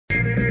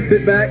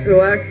Sit back,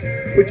 relax,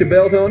 put your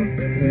belt on,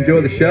 and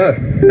enjoy the show.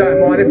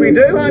 Don't mind if we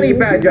do, honey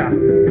badger.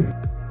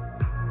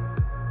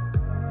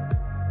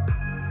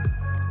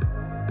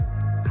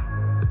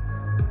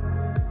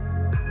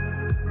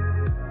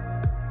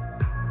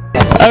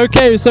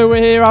 Okay, so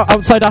we're here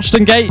outside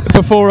Ashton Gate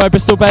before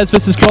Bristol Bears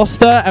vs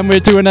Gloucester, and we're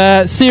doing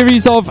a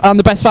series of And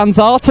the Best Fans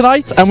Are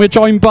tonight, and we're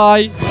joined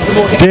by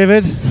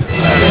David,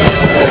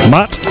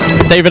 Matt,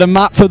 David and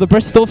Matt for the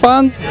Bristol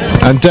fans,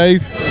 and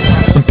Dave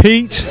and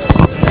Pete.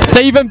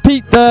 Dave and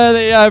Pete,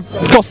 the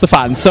Gloucester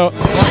fans. So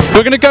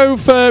we're going to go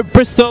for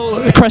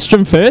Bristol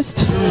question first.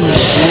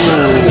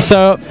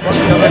 So,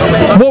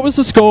 what was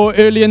the score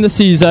early in the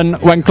season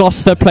when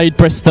Gloucester played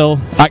Bristol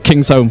at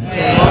Kingsholm?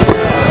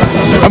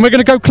 And we're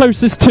going to go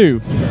closest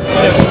to.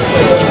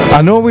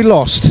 I know we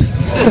lost.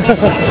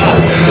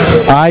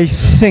 I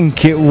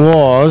think it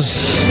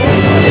was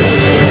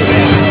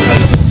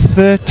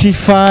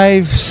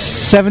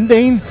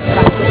 35-17.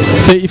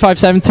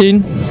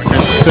 35-17.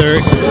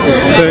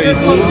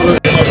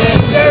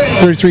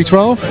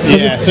 33-12?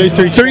 Yeah,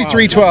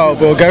 33-12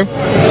 we'll go.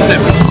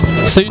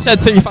 So you said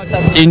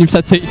 35-17, you've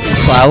said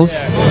 33-12.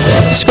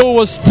 Score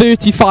was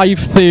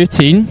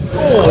 35-13.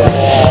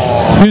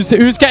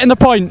 Who's getting the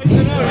point?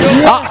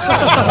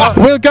 Yes.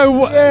 We'll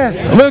go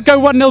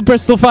 1-0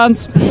 Bristol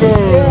fans.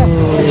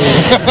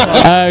 Yes.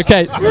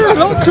 Okay. We're a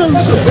lot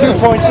closer. 2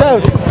 points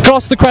out.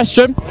 Gloucester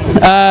question.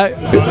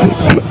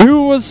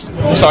 Who has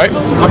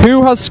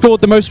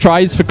scored the most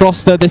tries for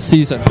Gloucester this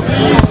season?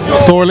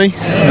 Thorley?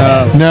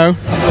 No.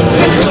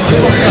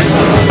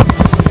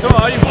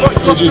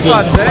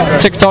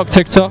 TikTok.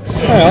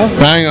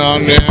 Hang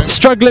on, yeah.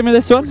 Struggling with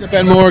this one?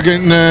 Ben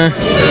Morgan,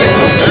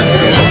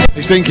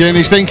 he's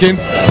thinking.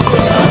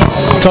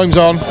 Time's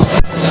on.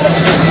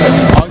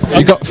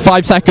 You've got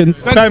 5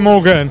 seconds. Ben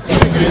Morgan.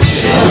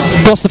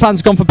 Gloucester fans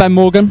have gone for Ben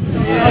Morgan.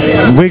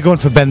 We're going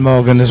for Ben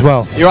Morgan as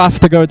well. You have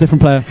to go a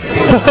different player.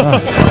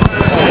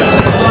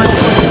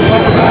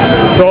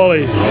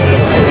 Dolly.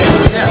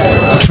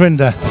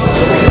 Trinder.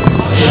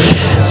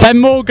 Ben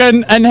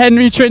Morgan and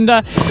Henry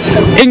Trinder,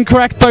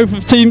 incorrect both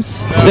of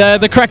teams.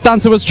 The correct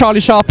answer was Charlie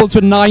Sharples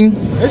with 9.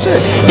 Is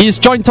it? He's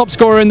joint top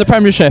scorer in the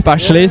Premiership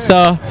actually,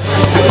 so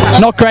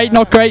not great.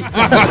 So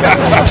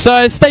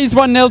it stays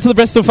 1-0 to the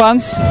Bristol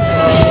fans.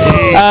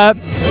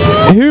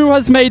 Who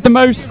has made the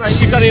most?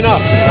 You've done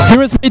enough.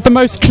 Who has made the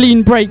most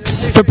clean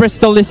breaks for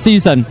Bristol this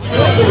season? I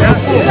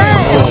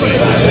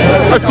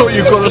thought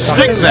you got a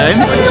stick then.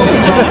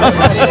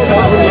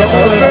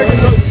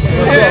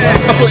 I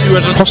thought you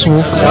had a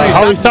Possible.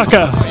 Harry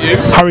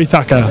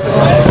Thacker.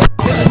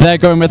 They're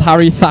going with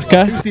Harry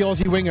Thacker. Who's the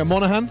Aussie winger?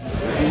 Monaghan?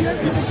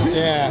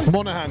 Yeah,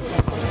 Monaghan.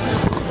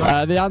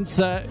 The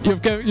answer,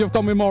 you've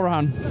gone with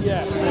Morahan.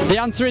 Yeah. The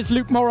answer is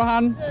Luke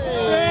Morahan.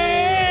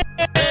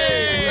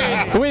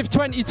 With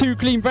 22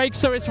 clean breaks,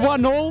 so it's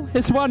 1-0.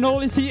 It's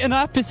heating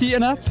up. It's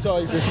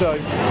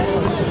time.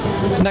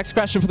 Next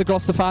question for the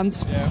Gloucester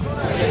fans. Yeah.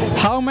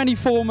 How many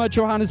former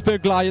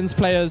Johannesburg Lions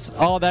players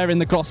are there in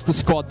the Gloucester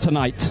squad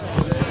tonight?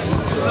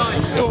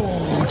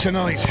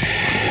 Tonight.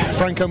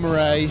 Franco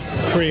Murray,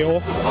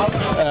 Creole,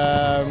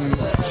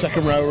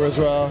 second rower as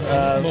well.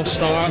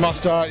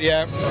 Mostart,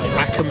 yeah.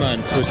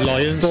 Ackerman was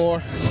Lions.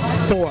 Four.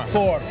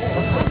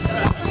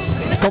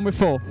 Gone with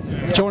 4. Do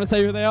you want to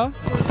say who they are?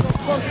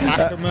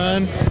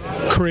 Ackerman,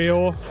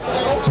 Creole,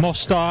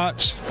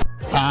 Mostart,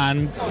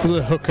 and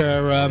the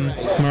hooker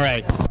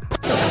Murray.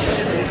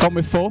 Gone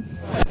with 4.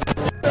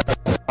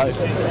 Well, I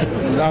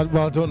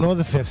don't know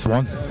the 5th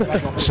one,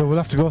 so we'll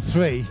have to go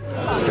 3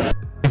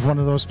 if one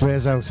of those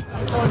players out.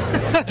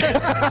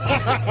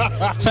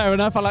 Fair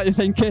enough, I like your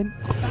thinking.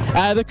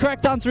 The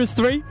correct answer is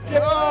 3.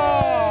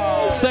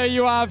 Oh! So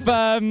you have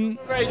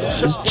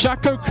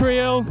Jacko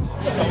Creel,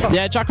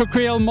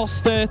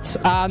 Mostert,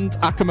 and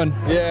Ackerman.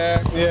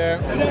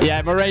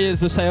 Yeah. Murray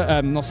is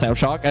a not sail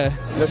shark,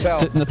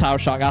 Natal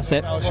shark. That's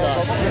it.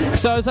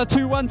 So is that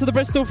 2-1 to the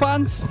Bristol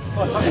fans?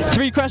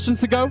 3 questions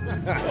to go.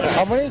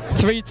 How many?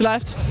 3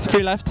 left.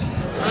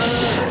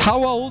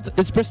 How old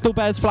is Bristol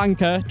Bears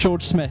flanker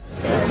George Smith?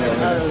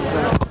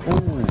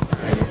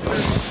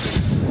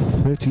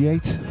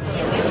 38.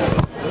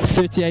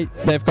 38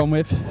 they've gone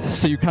with,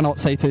 so you cannot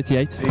say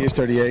 38. He is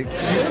 38.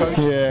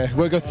 Yeah,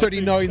 we'll go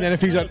 39 then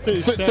if he's at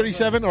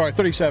 37. Alright,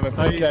 37.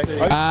 Okay.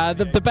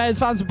 The Bears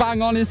fans will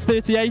bang on, is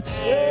 38.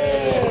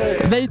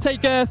 They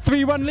take a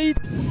 3-1 lead.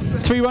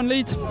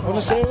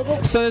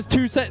 So there's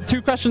 2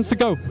 questions to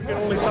go.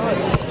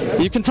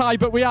 You can tie,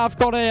 but we have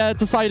got a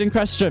deciding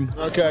question.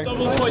 Okay.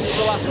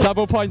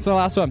 Double points on the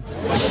last one.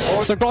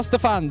 So Gloucester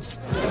fans,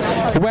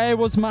 where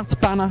was Matt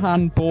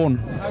Banahan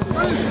born?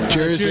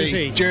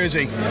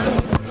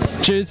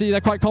 Jersey. They're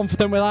quite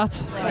confident with that.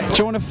 Do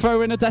you want to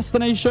throw in a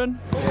destination?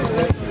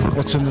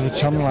 What's under the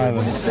Channel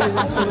Island?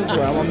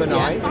 Well, on the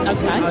night.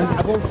 Okay.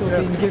 I've also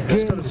been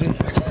given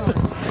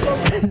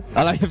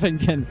I like your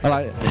thinking.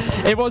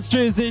 It was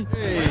Jersey.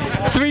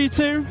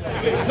 3-2.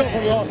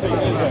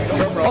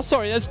 Oh,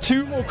 sorry, there's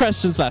 2 more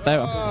questions left. There.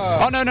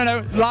 Oh,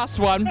 no. Last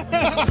one.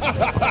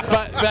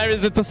 But there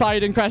is a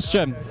deciding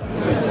question.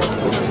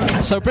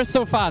 So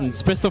Bristol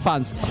fans,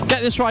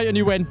 get this right and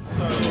you win.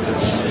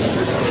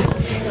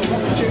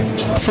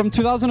 From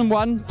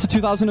 2001 to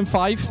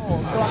 2005,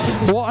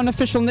 what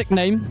unofficial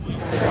nickname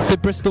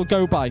did Bristol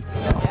go by?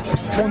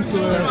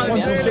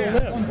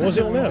 Was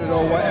it on there?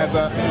 Or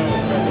whatever.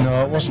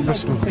 No, it wasn't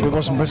Bristol. It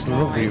wasn't Bristol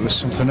Rugby. It was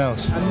something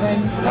else.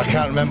 I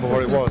can't remember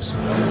what it was.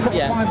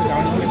 Yeah.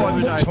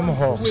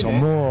 Tomahawks or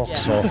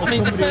Mohawks or. I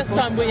mean, the first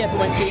time we ever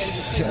went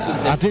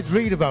to I did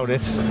read about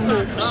it.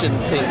 auction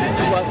thing.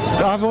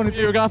 Well, I've only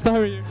You're gonna have to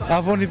hurry you.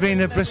 I've only been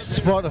a Bristol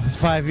supporter for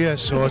 5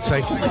 years, so it's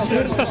like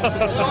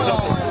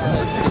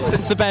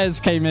Since the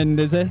Bears came in,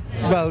 is it?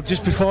 well,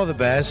 just before the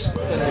Bears.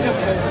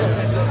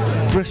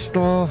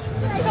 Bristol.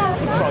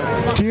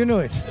 Do you know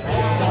it?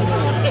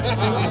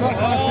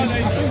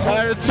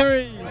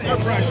 3,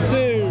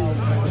 2.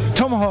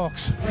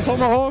 Tomahawks.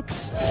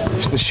 Tomahawks.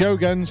 It's the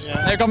Shoguns.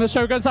 They've got the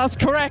Shoguns. That's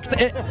correct.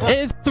 It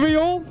is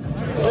 3-all.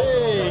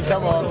 Hey,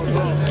 come on.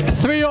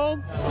 3-all.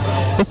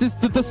 This is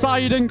the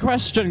deciding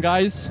question,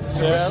 guys.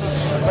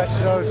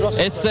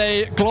 It's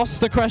a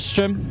Gloucester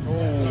question.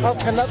 How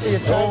can that be a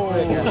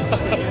tiebreaker?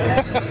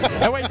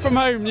 Away from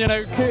home, you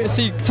know,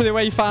 courtesy to the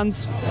away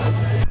fans.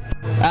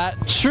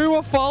 True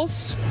or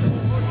false?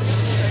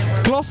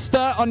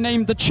 Gloucester are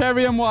named the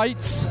Cherry and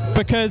Whites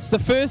because the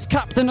first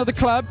captain of the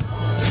club,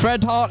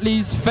 Fred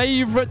Hartley's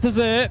favourite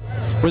dessert,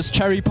 was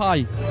cherry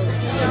pie.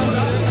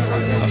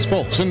 That's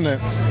false, isn't it?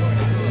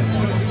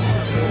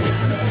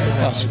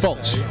 That's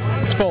false.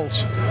 It's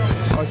false.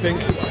 I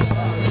think.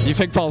 You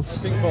think false?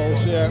 I think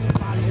false, yeah.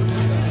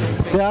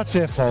 Yeah, I'd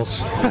say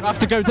false. You have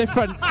to go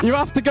different. You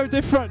have to go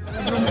different.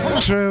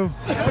 True.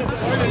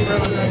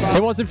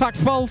 It was in fact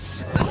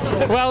false.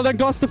 Well then,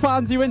 Gloucester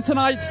fans, you win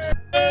tonight.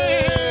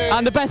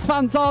 And the best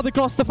fans are the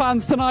Gloucester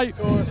fans tonight.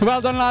 Well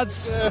done,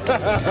 lads.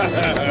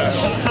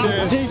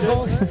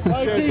 Default.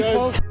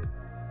 Default.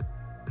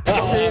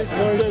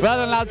 Well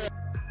done, lads.